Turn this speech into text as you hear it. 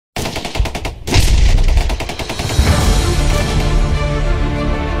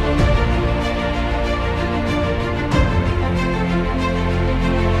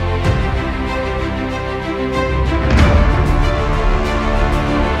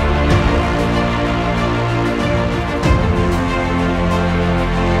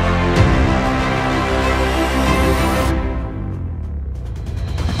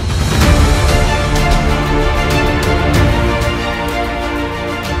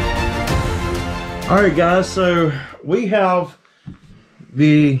Alright guys, so we have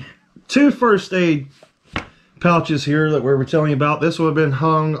the 2 first aid pouches here that we were telling you about. This would have been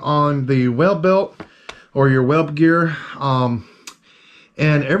hung on the web belt or your web gear. And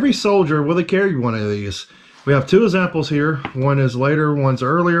every soldier would have carried one of these. We have 2 examples here. One is later, one's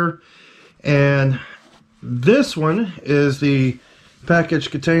earlier. And this one is the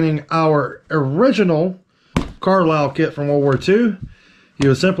package containing our original Carlisle kit from World War II. You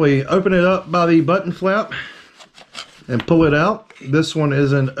would simply open it up by the button flap and pull it out. This one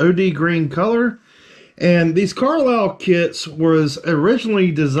is an OD green color. And these Carlisle kits was originally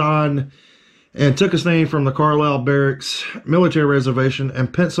designed and took its name from the Carlisle Barracks military reservation in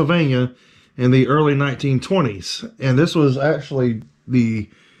Pennsylvania in the early 1920s. And this was actually the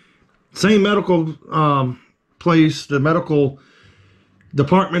same medical place, the medical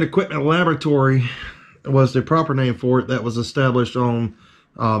department equipment laboratory was the proper name for it, that was established on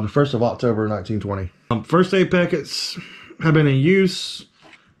the 1st of October 1920. First aid packets have been in use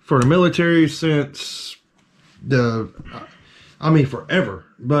for the military since forever.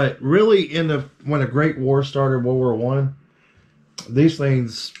 But really when the Great War started, World War I, these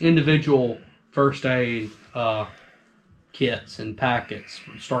things... Individual first aid kits and packets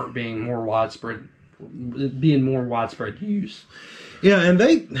start being more widespread use. Yeah, and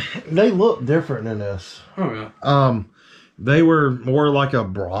they look different than this. Oh yeah. They were more like a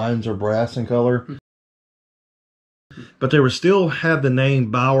bronze or brass in color. But they were still had the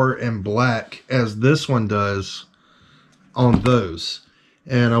name Bauer and black as this one does on those.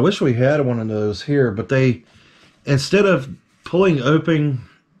 And I wish we had one of those here, but they, instead of pulling open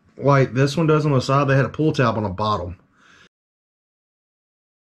like this one does on the side, they had a pull tab on the bottom.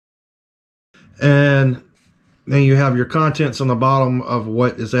 And then you have your contents on the bottom of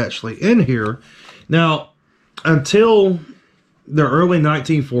what is actually in here. Now, until the early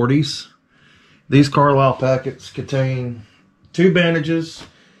 1940s, these Carlisle packets contain 2 bandages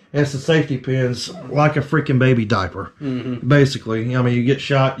and some safety pins, like a freaking baby diaper. Basically, I mean, you get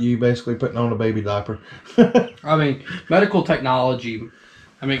shot, you basically putting on a baby diaper. I mean, medical technology,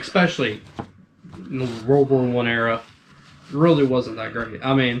 I mean, especially in the World War I era, really wasn't that great.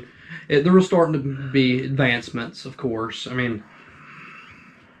 I mean, there were starting to be advancements, of course. I mean,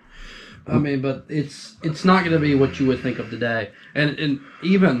 but it's not going to be what you would think of today. And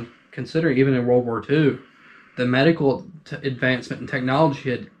even considering, even in World War II, the medical advancement and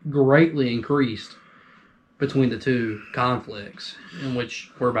technology had greatly increased between the 2 conflicts, in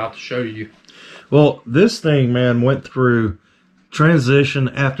which we're about to show you. Well, this thing, man, went through transition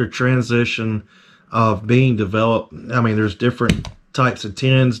after transition of being developed. I mean, there's different types of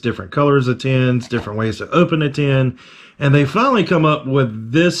tins, different colors of tins, different ways to open a tin, and they finally come up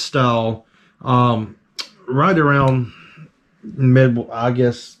with this style right around I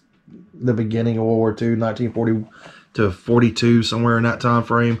guess the beginning of World War II, 1940 to 42, somewhere in that time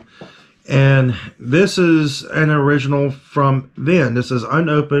frame. And this is an original from then. This is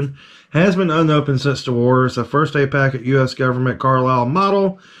unopened, has been unopened since the war. It's a first aid packet, U.S. government Carlisle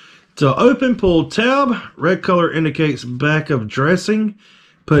model. To open, pull tab. Red color indicates back of dressing.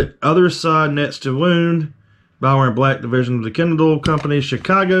 Put other side next to wound. Bauer and Black division of the Kendall Company,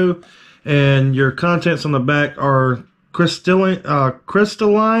 Chicago. And your contents on the back are crystalline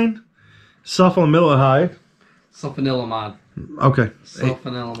sulfonamide. Sulfanilamide. Okay.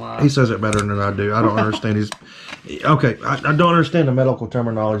 Sulfanilamide. He says it better than I do. I don't understand his... Okay, I don't understand the medical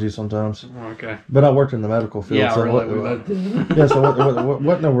terminology sometimes. Okay. But I worked in the medical field. Yeah, so really. Yeah, so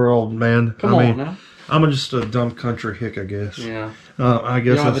what in the world, man? Come on now. I'm just a dumb country hick, I guess. Yeah. I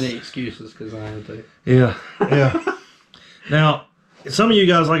guess you don't have any excuses, because I had to. Yeah, yeah. Now, some of you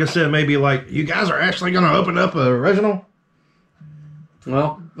guys, like I said, may be like, you guys are actually going to open up an original?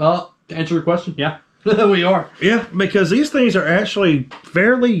 Well, to answer your question, yeah. We are. Yeah, because these things are actually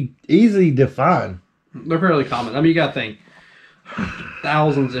fairly easy to find. They're fairly common. I mean, you got to think,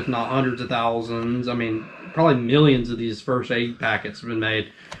 thousands, if not hundreds of thousands, I mean, probably millions of these first aid packets have been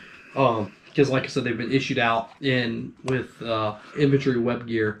made. Because, like I said, they've been issued out with infantry web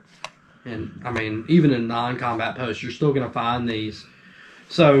gear. And, I mean, even in non-combat posts, you're still going to find these.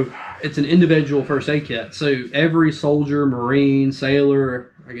 So, it's an individual first aid kit. So, every soldier, Marine,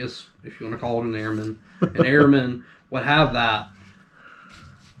 sailor, I guess if you want to call it an airman would have that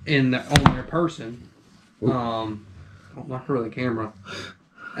on their person. Not for the camera.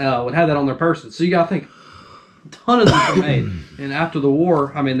 Would have that on their person. So, you got to think, a ton of these are made. And after the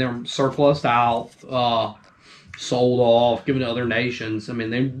war, I mean, they're surplused out, sold off, given to other nations. I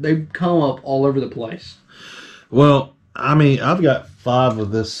mean, they've come up all over the place. Well, I mean, I've got 5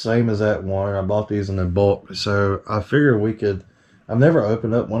 of this same as that one. I bought these in a bulk, so I figured I've never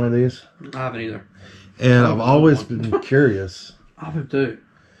opened up one of these. I haven't either. And I've always been curious. I have too.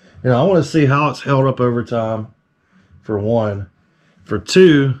 You know, I want to see how it's held up over time, for one. For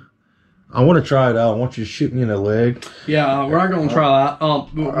two, I want to try it out. I want you to shoot me in the leg. Yeah, we're not going to try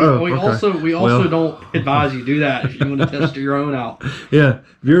that. We also don't advise you do that if you want to test your own out. Yeah,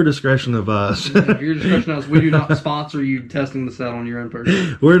 viewer discretion advised. Viewer discretion advised. We do not sponsor you testing this out on your own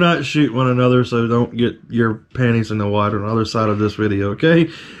person. We're not shooting one another, so don't get your panties in the water on the other side of this video, okay?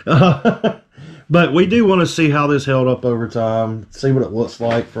 But we do want to see how this held up over time, see what it looks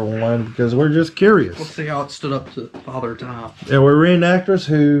like for one, because we're just curious. Let's see how it stood up to Father Time. And we're reenactors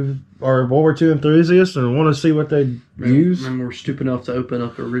who are World War II enthusiasts and want to see what they use. And we're stupid enough to open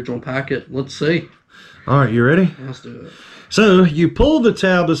up the original packet. Let's see. All right, you ready? Let's do it. So you pull the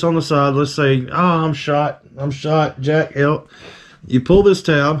tab that's on the side. Let's say, I'm shot. Jack, help. You pull this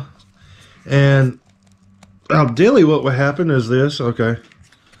tab, and ideally what would happen is this. Okay.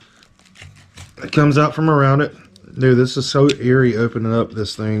 It comes out from around it. Dude, this is so eerie opening up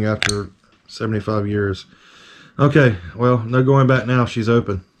this thing after 75 years. Okay, well, no going back now. She's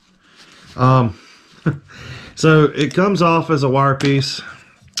open. So it comes off as a wire piece.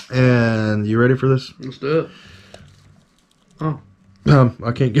 And you ready for this? Let's do it. Oh.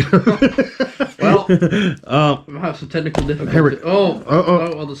 I can't get it. Well, we have some technical difficulty. Well,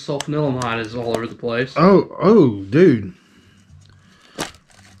 the sulfanilamide is all over the place. Oh, dude.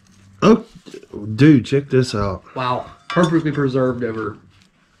 Oh, dude, check this out. Wow. Perfectly preserved over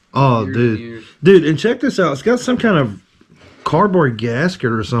years and years. Dude, and check this out. It's got some kind of cardboard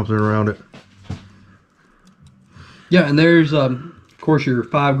gasket or something around it. Yeah, and there's, of course, your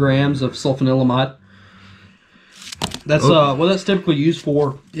 5 grams of sulfanilamide. That's what that's typically used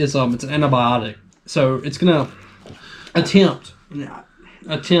for is it's an antibiotic. So it's gonna attempt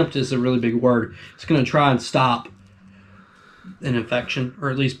is a really big word. It's gonna try and stop an infection, or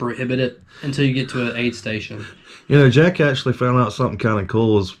at least prohibit it until you get to an aid station. You know, Jack actually found out something kind of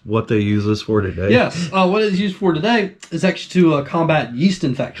cool is what they use this for today. Yes, what it's used for today is actually to combat yeast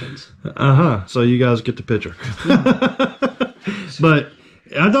infections. So you guys get the picture. But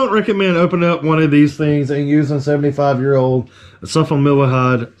I don't recommend opening up one of these things and using 75-year-old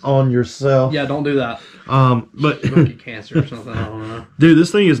sulfanilamide on yourself. Yeah, don't do that. But you might get cancer or something. I don't know. Dude,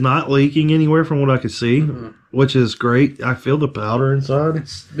 this thing is not leaking anywhere from what I could see, which is great. I feel the powder inside.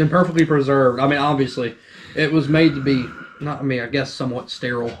 It's been perfectly preserved. I mean, obviously, it was made to be I guess somewhat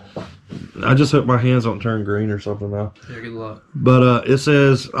sterile. I just hope my hands don't turn green or something now. Yeah, good luck. But it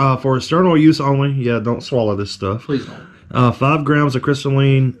says for external use only. Yeah, don't swallow this stuff. Please don't. 5 grams of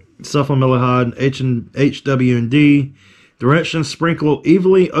crystalline sulfanilamide, HWD. Directions: sprinkle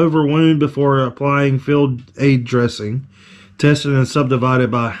evenly over wound before applying field aid dressing. Tested and subdivided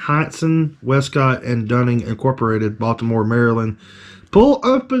by Heinzen, Westcott, and Dunning Incorporated, Baltimore, Maryland. Pull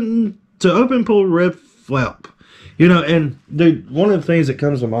red flap. You know, and dude, one of the things that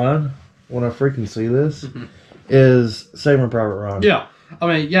comes to mind when I freaking see this is Saving Private Ryan. Yeah. I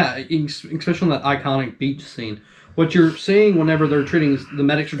mean, yeah, especially on that iconic beach scene. What you're seeing whenever they're treating, the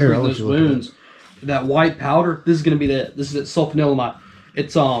medics are treating those wounds, that white powder, this is going to be this is that sulfanilamide.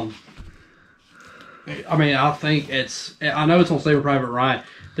 It's, I mean, I know it's on Saving Private Ryan.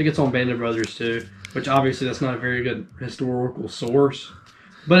 I think it's on Band of Brothers too, which obviously that's not a very good historical source.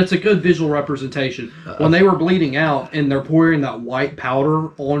 But it's a good visual representation. When they were bleeding out and they're pouring that white powder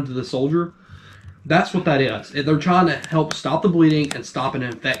onto the soldier, that's what that is. They're trying to help stop the bleeding and stop an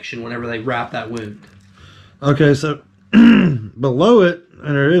infection whenever they wrap that wound. Okay, so below it,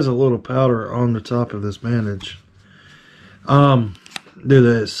 and there is a little powder on the top of this bandage. Dude,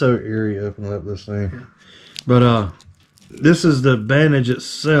 that is so eerie opening up this thing. But this is the bandage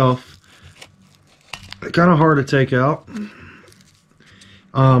itself. Kind of hard to take out.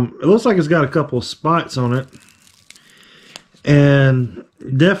 It looks like it's got a couple of spots on it. And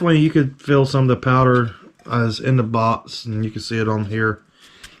definitely you could feel some of the powder is in the box, and you can see it on here.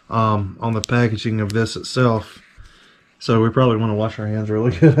 On the packaging of this itself. So we probably want to wash our hands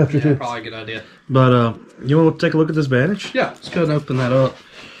really good after this. Probably a good idea. But you want to take a look at this bandage? Yeah, let's go ahead and open that up.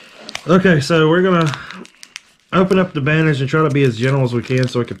 Okay, so we're going to open up the bandage and try to be as gentle as we can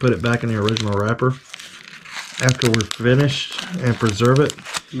so we can put it back in the original wrapper after we're finished and preserve it.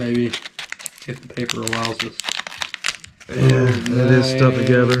 Maybe if the paper allows us. Yeah, it is stuck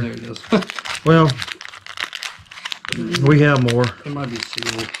together. There it is. Well, we have more. It might be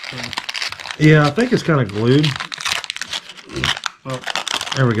sealed. Yeah, I think it's kind of glued. Oh.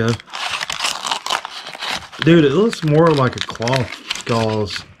 There we go. Dude, it looks more like a cloth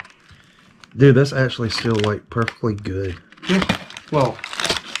gauze. Dude, that's actually still like perfectly good. Yeah. Well,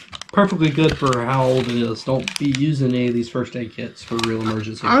 perfectly good for how old it is. Don't be using any of these first aid kits for real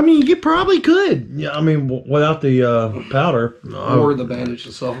emergency. I mean, you probably could. Yeah, I mean, without the powder. Or the bandage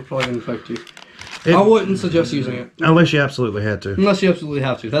itself. It probably wouldn't affect you. I wouldn't suggest using it. Unless you absolutely had to. Unless you absolutely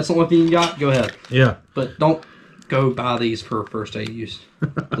have to. If that's the only thing you got, go ahead. Yeah. But don't go buy these for first aid use.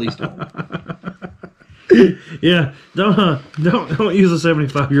 Please don't. Yeah, don't use a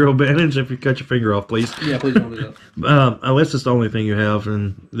 75-year-old bandage if you cut your finger off, please. Yeah, please don't do that. Unless it's the only thing you have,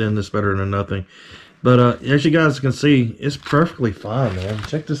 and then it's better than nothing. But as you guys can see, it's perfectly fine, man.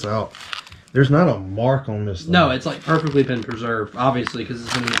 Check this out. There's not a mark on this thing. No, it's like perfectly been preserved, obviously, because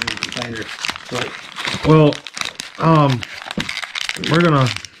it's in a container. But, well, we're gonna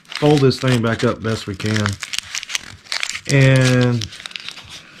fold this thing back up best we can, and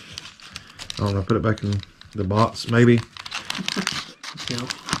I don't know, put it back in the box, maybe. yeah.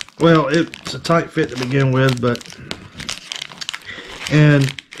 Well, it's a tight fit to begin with,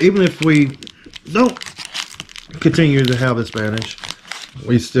 and even if we don't continue to have this bandage,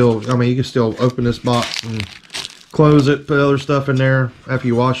 we still, I mean, you can still open this box and close it, put other stuff in there after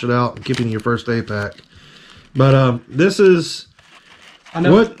you wash it out and keep it in your first aid pack. But this is, I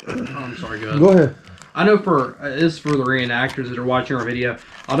know. What? Oh, I'm sorry, go ahead. Go ahead. I know this is for the reenactors that are watching our video.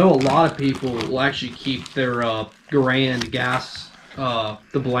 I know a lot of people will actually keep their Garand gas,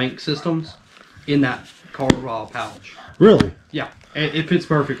 the blank systems, in that Carlisle pouch. Really? Yeah, it fits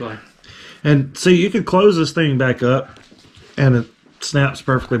perfectly. And see, you can close this thing back up, and it snaps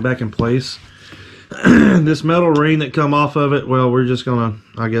perfectly back in place. This metal ring that come off of it, well, we're just gonna,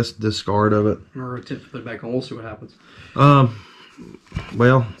 I guess, discard of it. We're going to put it back on. We'll see what happens.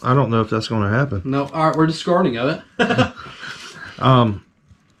 Well, I don't know if that's going to happen. No, all right, we're discarding of it.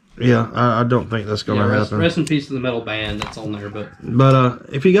 Yeah, I don't think that's going to happen. Rest in peace to the metal band that's on there, but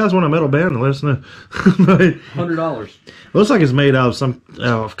if you guys want a metal band, let us know. But $100. Looks like it's made out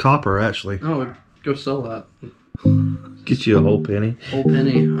of copper, actually. Oh, go sell that. Get you a whole penny. Whole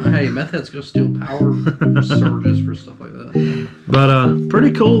penny. Hey, meth heads go steal power surges for stuff like that. But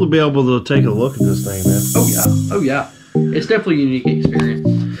pretty cool to be able to take a look at this thing, man. Oh yeah. It's definitely a unique experience.